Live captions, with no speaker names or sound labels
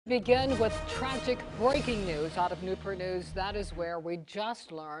Begin with tragic breaking news out of Newport News. That is where we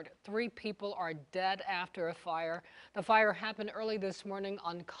just learned 3 people are dead after a fire. The fire happened early this morning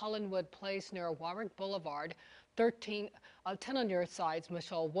on Collinwood Place near Warwick Boulevard. 10 on your sides.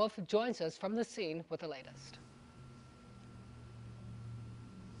 Michelle Wolf joins us from the scene with the latest.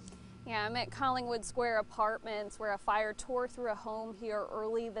 Yeah, I'm at Collingwood Square Apartments where a fire tore through a home here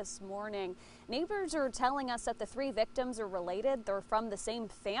early this morning. Neighbors are telling us that the 3 victims are related. They're from the same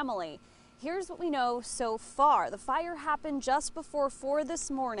family. Here's what we know so far. The fire happened just before 4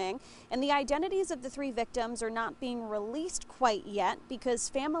 this morning, and the identities of the 3 victims are not being released quite yet because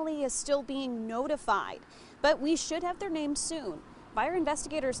family is still being notified. But we should have their names soon. Fire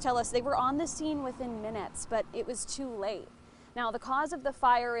investigators tell us they were on the scene within minutes, but it was too late. Now, the cause of the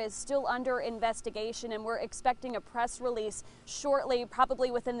fire is still under investigation, and we're expecting a press release shortly,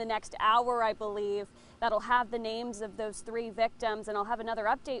 probably within the next hour, I believe, that'll have the names of those 3 victims, and I'll have another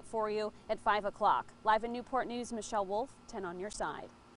update for you at 5 o'clock. Live in Newport News, Michelle Wolf, 10 on your side.